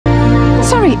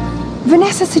Sorry,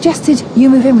 Vanessa suggested you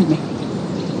move in with me.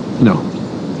 No.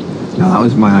 No, that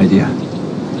was my idea.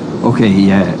 Okay,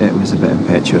 yeah, it was a bit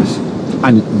impetuous.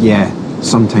 And yeah,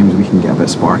 sometimes we can get a bit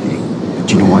sparky.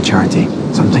 Do you know what, Charity?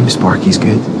 Sometimes sparky's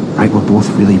good, right? We're both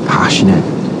really passionate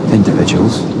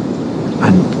individuals.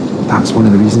 And that's one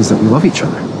of the reasons that we love each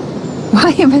other. Why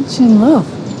are you mentioning love?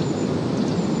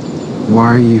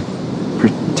 Why are you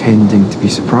pretending to be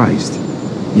surprised?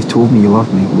 You've told me you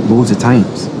love me loads of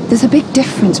times. There's a big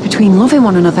difference between loving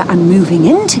one another and moving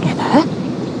in together.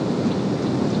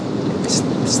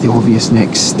 It's the obvious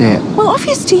next step. Well,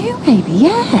 obvious to you, maybe,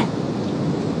 yeah.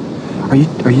 Are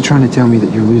you trying to tell me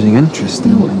that you're losing interest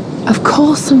in me? No, of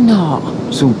course I'm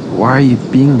not. So why are you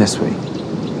being this way?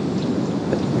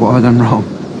 What have I done wrong?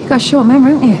 You got a short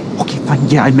memory, haven't you? Okay, fine,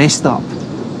 yeah, I messed up.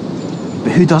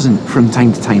 But who doesn't from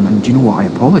time to time? And do you know what? I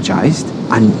apologised.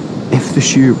 And if the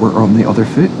shoe were on the other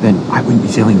foot, then I wouldn't be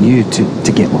telling you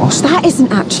to get lost. That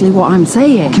isn't actually what I'm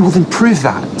saying. Okay, well then prove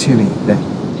that to me then.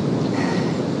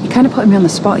 You're kind of putting me on the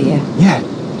spot here. Yeah,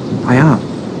 I am.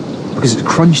 Because it's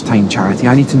crunch time, Charity.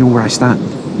 I need to know where I stand.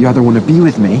 You either want to be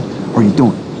with me or you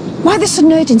don't. Why this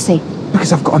sudden urgency?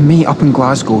 Because I've got a mate up in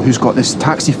Glasgow who's got this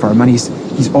taxi firm and he's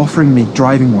offering me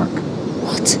driving work.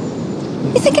 What?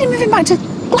 You're thinking of moving back to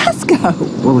Glasgow?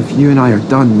 Well, if you and I are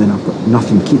done, then I've got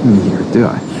nothing keeping me here, do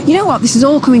I? You know what? This is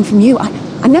all coming from you.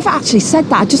 I never actually said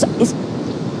that.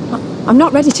 I'm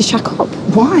not ready to shack up.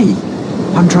 Why?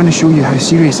 I'm trying to show you how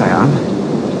serious I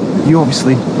am. You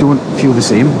obviously don't feel the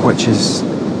same, which is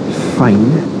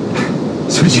fine.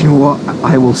 So do you know what?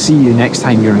 I will see you next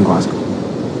time you're in Glasgow.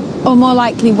 Or more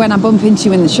likely when I bump into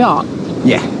you in the shop.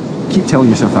 Yeah, keep telling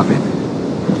yourself that, babe.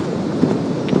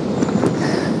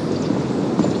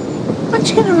 Aren't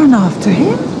you going to run after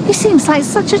him? He seems like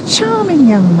such a charming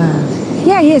young man.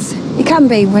 Yeah, he is. He can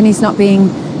be when he's not being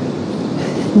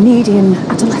needy and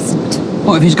adolescent.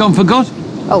 What, if he's gone for good?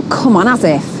 Oh, come on, as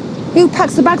if. Who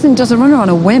packs the bags and does a runner on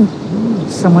a whim?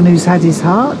 Someone who's had his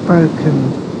heart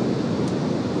broken.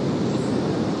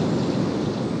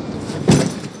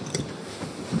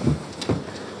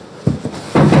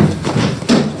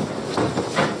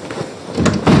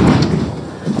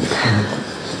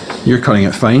 You're cutting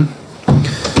it fine.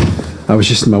 I was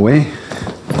just in my way.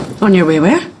 On your way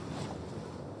where?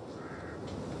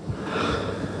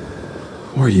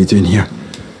 What are you doing here?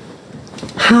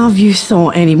 Have you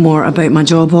thought any more about my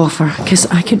job offer? Because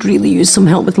I could really use some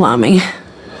help with lambing.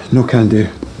 No can do.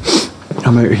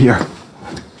 I'm out of here.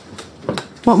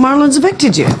 What, Marlon's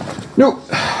evicted you? No.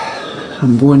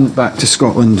 I'm going back to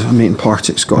Scotland. A mate in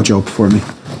Partick's got a job for me.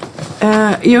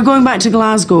 You're going back to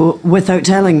Glasgow without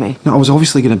telling me? No, I was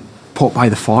obviously going to pop by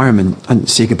the farm and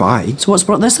say goodbye. So what's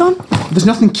brought this on? There's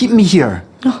nothing keeping me here.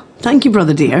 Oh, thank you,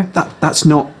 brother dear. That's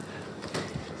not...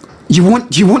 You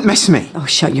won't miss me. Oh,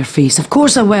 shut your face. Of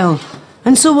course I will.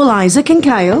 And so will Isaac and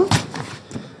Kyle.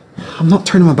 I'm not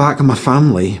turning my back on my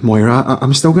family, Moira.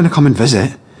 I'm still going to come and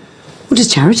visit. Well,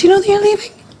 does Charity know that you're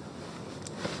leaving?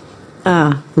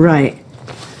 Ah, right.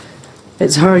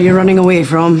 It's her you're running away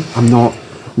from. I'm not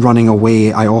running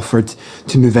away. I offered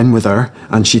to move in with her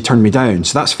and she turned me down.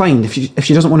 So that's fine. If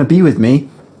she doesn't want to be with me,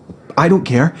 I don't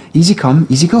care. Easy come,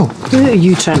 easy go. Who are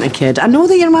you trying to kid? I know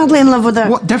that you're madly in love with her.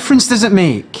 What difference does it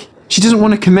make? She doesn't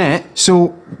want to commit, so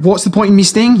what's the point in me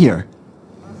staying here?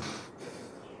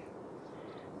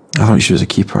 I thought she was a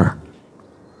keeper.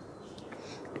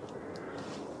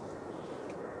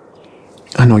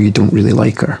 I know you don't really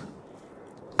like her.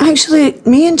 Actually,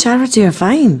 me and Charity are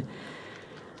fine.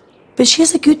 But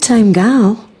she's a good time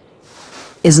gal.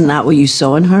 Isn't that what you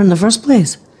saw in her in the first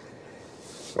place?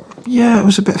 Yeah, it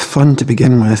was a bit fun to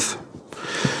begin with.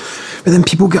 But then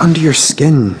people get under your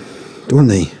skin, don't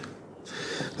they?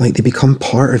 Like they become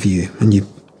part of you and you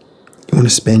want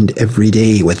to spend every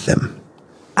day with them.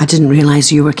 I didn't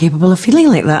realise you were capable of feeling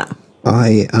like that.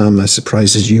 I am as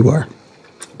surprised as you are.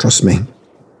 Trust me.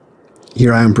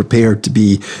 Here I am prepared to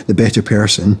be the better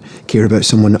person, care about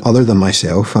someone other than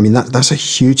myself. I mean, that's a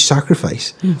huge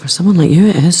sacrifice. Yeah, for someone like you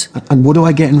it is. And what do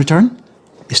I get in return?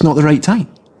 It's not the right time.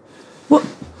 Well,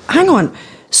 hang on.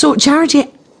 So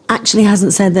Charity actually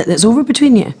hasn't said that it's over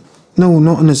between you? No,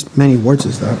 not in as many words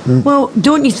as that. No. Well,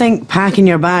 don't you think packing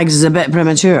your bags is a bit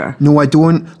premature? No, I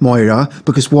don't, Moira,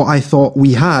 because what I thought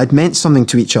we had meant something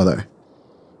to each other.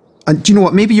 And do you know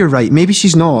what? Maybe you're right. Maybe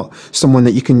she's not someone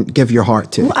that you can give your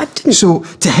heart to. Well, I didn't... So,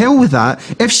 to hell with that.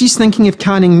 If she's thinking of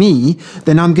canning me,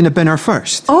 then I'm going to bin her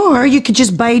first. Or you could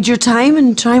just bide your time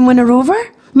and try and win her over?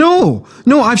 No,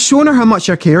 I've shown her how much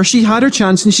I care. She had her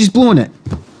chance and she's blown it.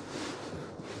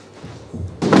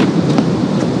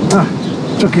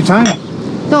 Took your time.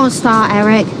 Don't start,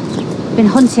 Eric. Been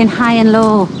hunting high and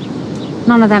low.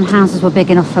 None of them houses were big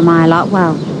enough for my lot.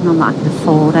 Well, none that I could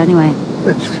afford anyway.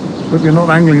 But you're not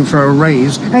angling for a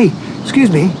raise. Hey, excuse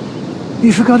me.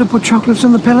 You forgot to put chocolates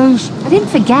on the pillows? I didn't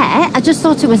forget. I just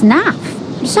thought it was naff.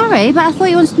 I'm sorry, but I thought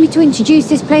you wanted me to introduce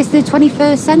this place to the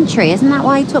 21st century. Isn't that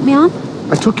why you took me on?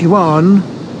 I took you on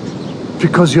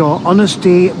because your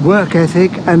honesty, work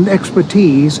ethic and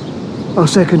expertise are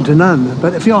second to none.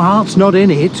 But if your heart's not in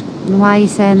it... Why are you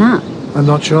saying that? I'm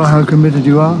not sure how committed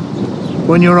you are.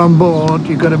 When you're on board,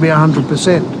 you've got to be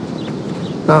 100%.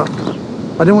 Now,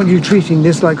 I don't want you treating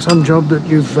this like some job that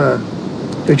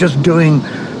you're just doing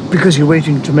because you're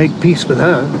waiting to make peace with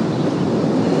her.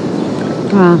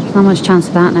 Well, not much chance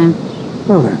of that now.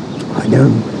 Well, I know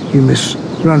you miss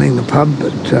running the pub,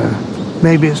 but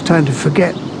maybe it's time to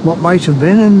forget what might have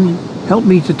been and help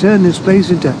me to turn this place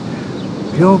into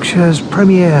Yorkshire's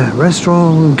premier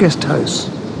restaurant and guest house.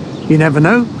 You never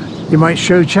know, you might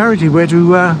show Charity where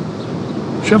to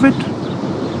shove it.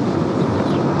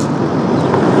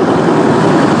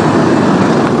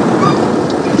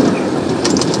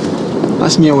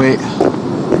 That's me awake.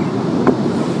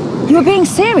 You were being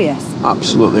serious?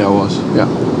 Absolutely I was, yeah.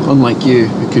 Unlike you,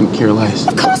 who couldn't care less.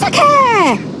 Of course I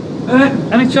care!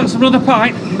 Any chance of another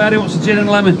pint? Mary wants a gin and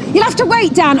lemon. You'll have to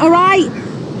wait, Dan, all right?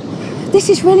 This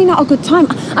is really not a good time.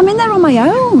 I'm in there on my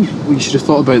own. Well, you should have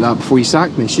thought about that before you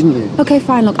sacked me, shouldn't you? Okay,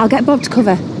 fine, look, I'll get Bob to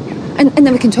cover. And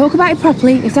then we can talk about it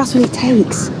properly, if that's what it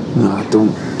takes. No,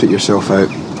 don't put yourself out.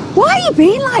 Why are you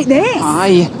being like this?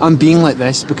 I'm being like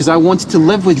this because I wanted to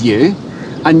live with you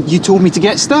and you told me to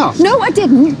get stuff. No, I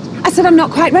didn't. I said I'm not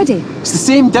quite ready. It's the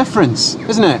same difference,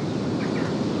 isn't it?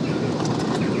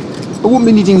 I won't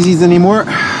be needing these anymore.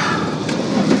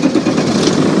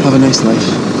 Have a nice life.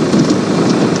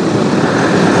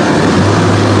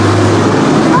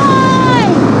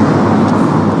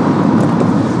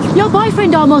 Your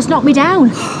boyfriend almost knocked me down.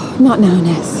 Not now,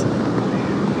 Ness.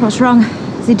 What's wrong?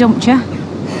 Has he dumped you?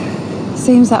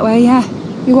 Seems that way, yeah.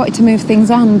 We wanted to move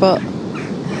things on, but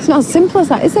it's not as simple as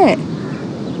that, is it?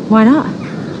 Why not?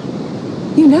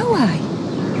 You know why.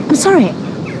 I'm sorry.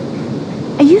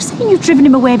 Are you saying you've driven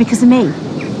him away because of me?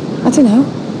 I don't know.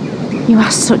 You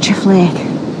are such a flake.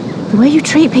 The way you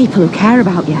treat people who care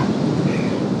about you.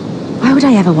 Why would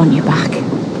I ever want you back?